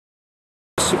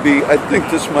be, I think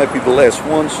this might be the last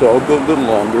one, so I'll go a little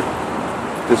longer.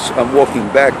 I'm walking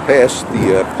back past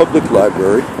the public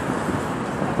library.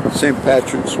 St.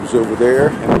 Patrick's was over there,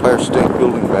 Empire State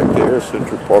Building back there,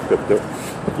 Central Park up there.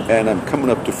 And I'm coming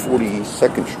up to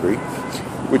 42nd Street,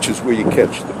 which is where you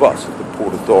catch the bus at the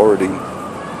Port Authority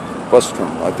bus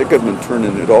terminal. I think I've been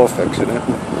turning it off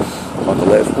accidentally on the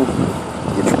last one,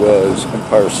 which was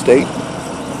Empire State.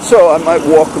 So I might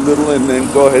walk a little and then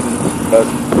go ahead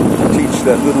and teach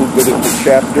that little bit of the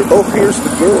chapter. Oh, here's the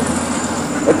girl.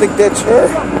 I think that's her.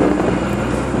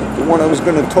 The one I was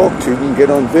going to talk to and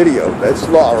get on video. That's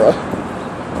Laura.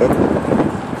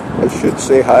 I should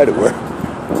say hi to her.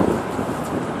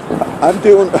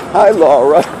 Hi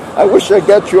Laura. I wish I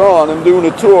got you on. I'm doing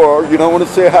a tour. You don't want to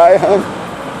say hi, huh?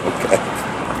 Okay.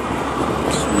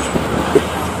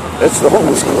 That's the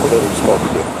homeless girl that I was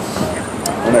talking to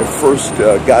when I first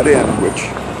got in, which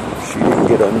she didn't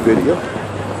get on video.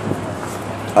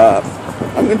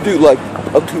 I'm going to do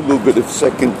I'll do a little bit of 2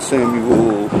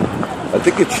 Samuel, I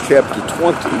think it's chapter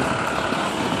 20.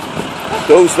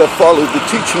 Those that follow the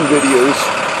teaching videos,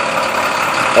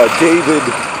 David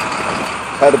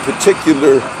had a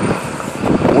particular,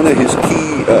 one of his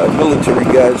key military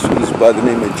guys was by the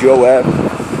name of Joab.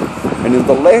 And in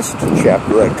the last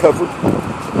chapter I covered,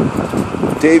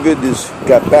 David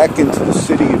got back into the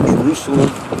city of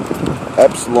Jerusalem.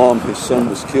 Absalom, his son,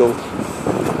 was killed.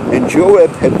 And David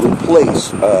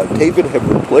had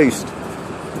replaced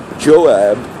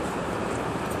Joab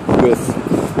with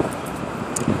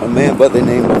a man by the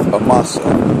name of Amasa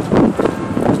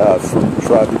from the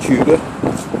tribe of Judah.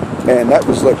 And that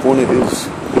was like one of his,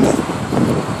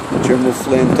 General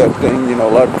Flynn type thing, a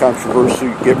lot of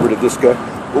controversy, get rid of this guy.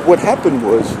 But what happened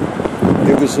was,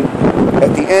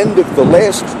 at the end of the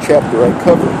last chapter I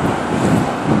covered,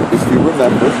 if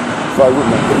I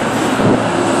remember,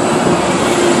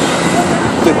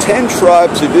 the 10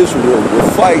 tribes of Israel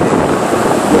were fighting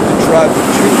with the tribe of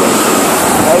Judah.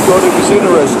 I thought it was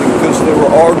interesting because they were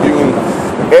arguing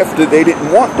after they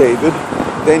didn't want David,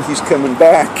 then he's coming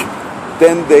back.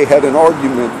 Then they had an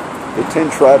argument. The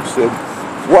 10 tribes said,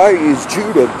 why is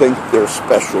Judah think they're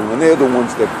special? And they're the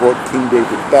ones that brought King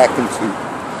David back into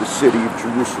the city of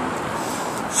Jerusalem.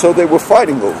 So they were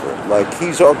fighting over it, like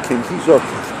he's our king, he's our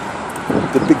king.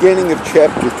 The beginning of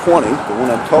chapter 20, the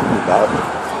one I'm talking about,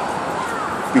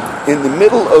 in the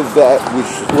middle of that, which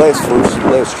is last verse,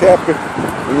 last chapter,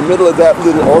 in the middle of that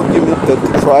little argument that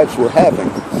the tribes were having,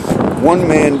 one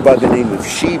man by the name of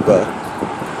Sheba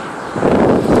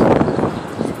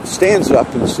stands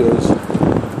up and says,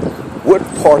 what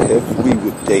part have we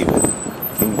with David,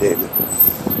 King David?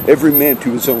 Every man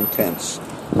to his own tents.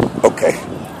 Okay,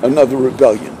 another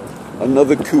rebellion,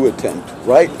 another coup attempt,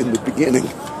 right in the beginning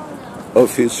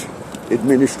of his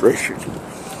administration.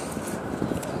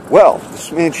 Well,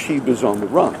 this man Sheba's on the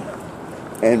run.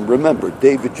 And remember,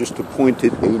 David just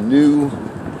appointed a new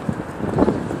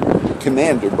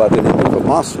commander by the name of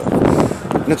Amasa.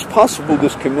 And it's possible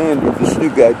this commander, this new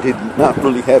guy, did not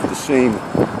really have the same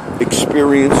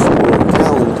experience or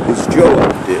talent as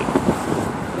Joab did.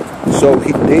 So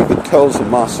David tells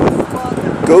Amasa,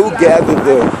 go gather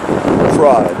the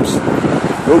tribes,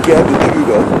 go gather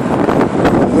Judah.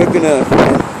 We're gonna,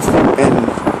 and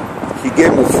he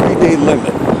gave him a 3-day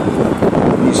limit.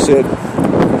 He said,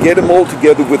 get them all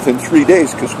together within 3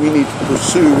 days because we need to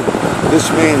pursue this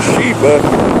man Sheba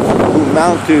who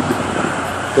mounted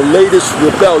the latest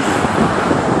rebellion.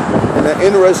 And an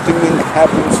interesting thing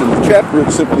happens in the chapter.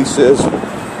 It simply says,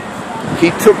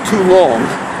 he took too long.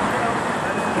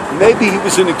 Maybe he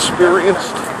was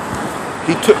inexperienced.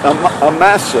 He took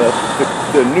Amasa,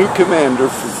 the new commander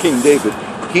for King David,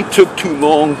 he took too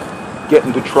long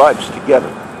getting the tribes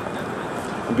together.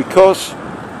 And because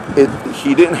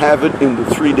he didn't have it in the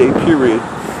 3-day period,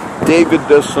 David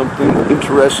does something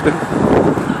interesting.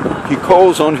 He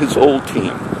calls on his old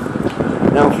team.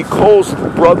 Now he calls the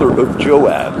brother of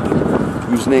Joab,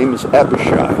 whose name is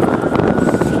Abishai,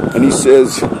 and he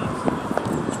says,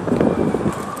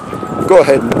 go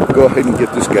ahead and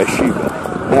get this guy Sheba.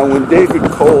 Now when David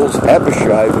calls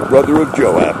Abishai, the brother of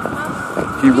Joab,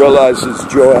 he realizes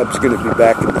Joab's going to be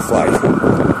back in the fight.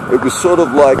 It was sort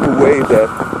of like a way that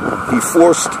he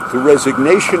forced the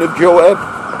resignation of Joab,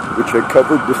 which I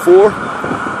covered before.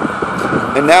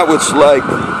 And now it's like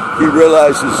he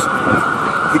realizes,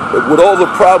 with all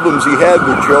the problems he had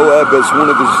with Joab as one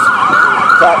of his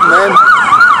top men,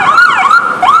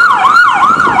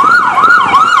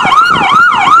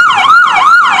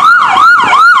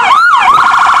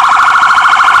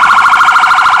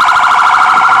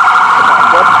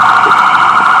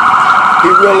 he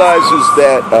realizes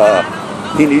that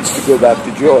he needs to go back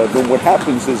to Joab. And what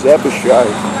happens is Abishai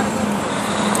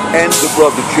and the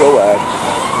brother Joab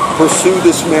pursue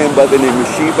this man by the name of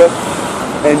Sheba,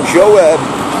 and Joab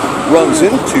runs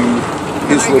into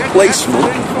his replacement,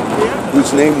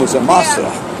 whose name was Amasa.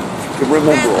 You can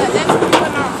remember all that.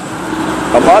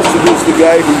 Amasa was the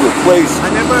guy who replaced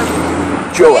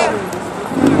Joab,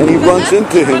 and he runs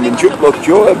into him, and look,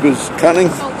 Joab is cunning.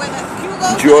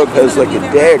 Joab has like a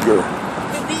dagger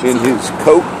in his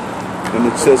coat, and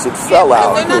it says it fell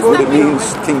out. What it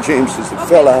means, King James says it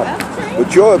fell out. But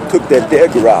Joab took that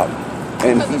dagger out,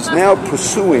 and he's now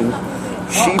pursuing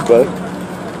Sheba,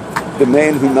 the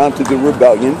man who mounted the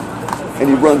rebellion, and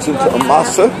he runs into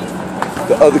Amasa,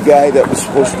 the other guy that was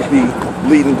supposed to be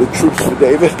leading the troops for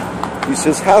David. He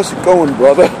says, "How's it going,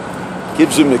 brother?"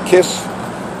 Gives him a kiss.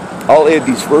 I'll add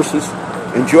these verses,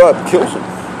 and Joab kills him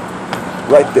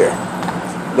right there.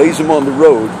 Lays him on the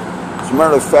road. As a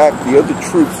matter of fact, the other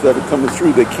troops that are coming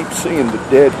through, they keep seeing the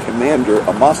dead commander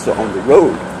Amasa on the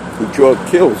road, who Joab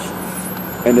kills,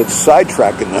 and it's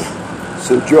sidetracking them.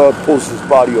 So Joab pulls his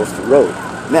body off the road.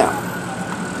 Now,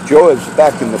 Joab's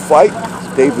back in the fight.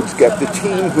 David's got the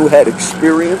team who had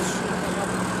experience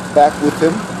back with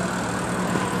him.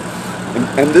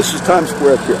 And this is Times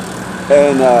Square up here.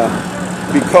 And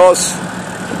because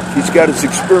he's got his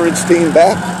experienced team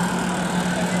back,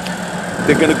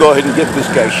 they're going to go ahead and get this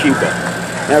guy Sheba.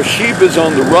 Now Sheba's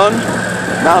on the run,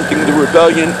 mounting the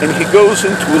rebellion, and he goes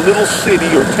into a little city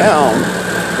or town,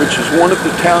 which is one of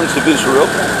the towns of Israel,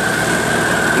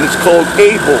 and it's called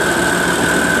Abel.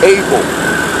 Abel.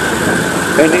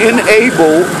 And in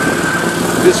Abel,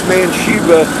 this man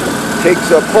Sheba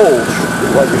takes up hold,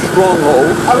 like a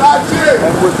stronghold.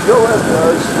 And what Joab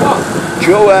does,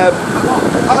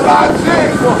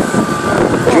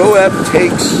 Joab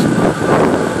takes,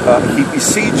 he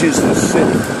besieges the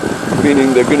city,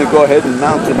 meaning they're going to go ahead and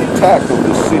mount an attack on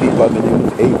the city by the name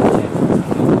of Abel.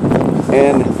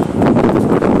 And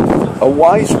a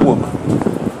wise woman,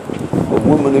 a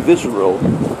woman of Israel,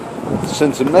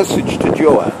 sends a message to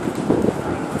Joab.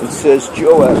 It says,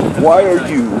 "Joab, why are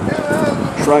you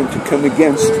trying to come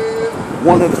against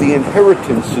one of the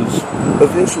inheritances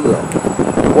of Israel?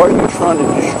 Why are you trying to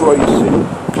destroy a city?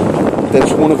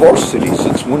 That's one of our cities.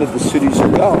 It's one of the cities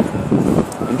of God."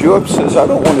 And Joab says, "I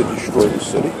don't want to destroy the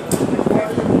city."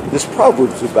 This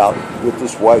proverb's about what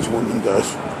this wise woman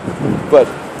does. But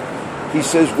he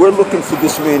says, "We're looking for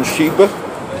this man Sheba.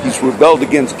 He's rebelled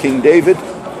against King David.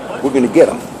 We're going to get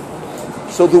him."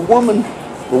 So the woman,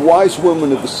 the wise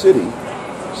woman of the city,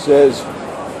 says,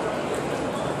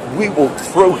 "We will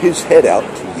throw his head out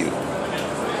to you.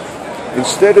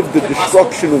 Instead of the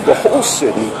destruction of the whole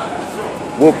city,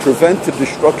 we'll prevent the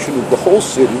destruction of the whole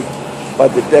city by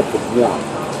the death of one,"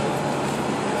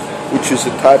 which is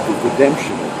a type of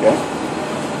redemption, okay?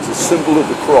 It's a symbol of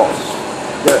the cross.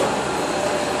 There.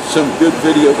 Some good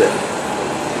video there.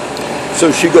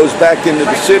 So she goes back into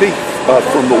the city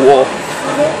from the wall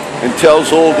and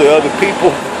tells all the other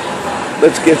people,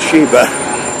 "Let's get Sheba,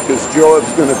 because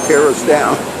Joab's going to tear us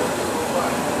down."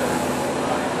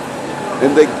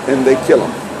 And they kill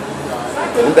him.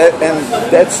 And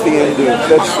that's the end of,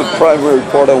 that's the primary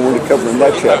part I want to cover in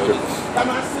that chapter.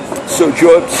 So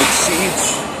Joab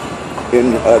succeeds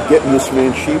in getting this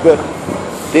man Sheba.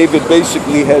 David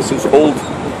basically has his old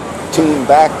team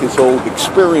back, his old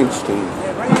experienced team,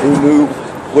 who knew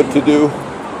what to do.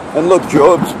 And look,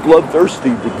 Joab's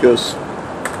bloodthirsty because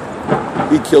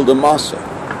he killed Amasa.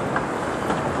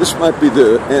 This might be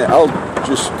and I'll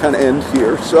just kind of end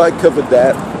here. So I covered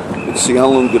that. Let's see, how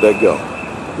long did I go?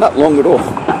 Not long at all,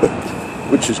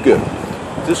 which is good.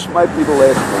 This might be the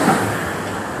last one.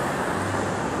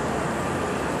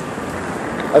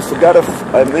 I forgot if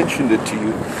I mentioned it to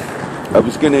you. I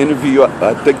was going to interview,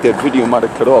 I think that video might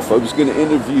have cut off. I was going to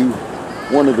interview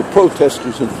one of the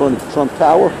protesters in front of Trump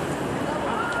Tower.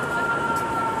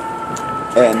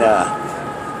 And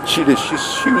she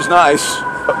was nice.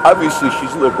 Obviously,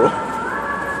 she's liberal.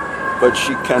 But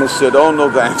she kind of said, "Oh, no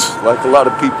thanks," like a lot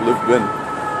of people have been,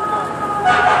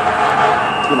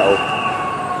 you know,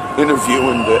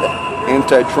 interviewing the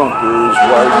anti-Trumpers.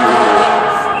 Why are you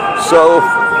here? So,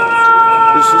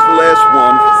 this is the last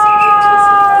one.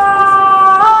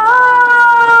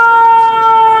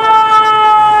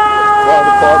 Fire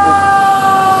department.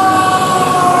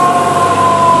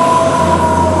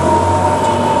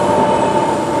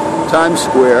 Times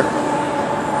Square.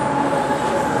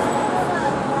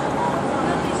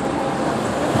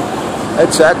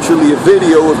 That's actually a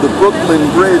video of the Brooklyn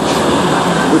Bridge,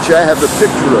 which I have a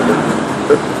picture of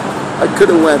it. I could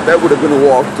have went, that would have been a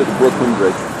walk to the Brooklyn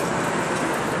Bridge.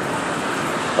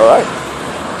 All right,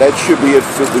 that should be it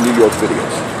for the New York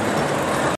videos.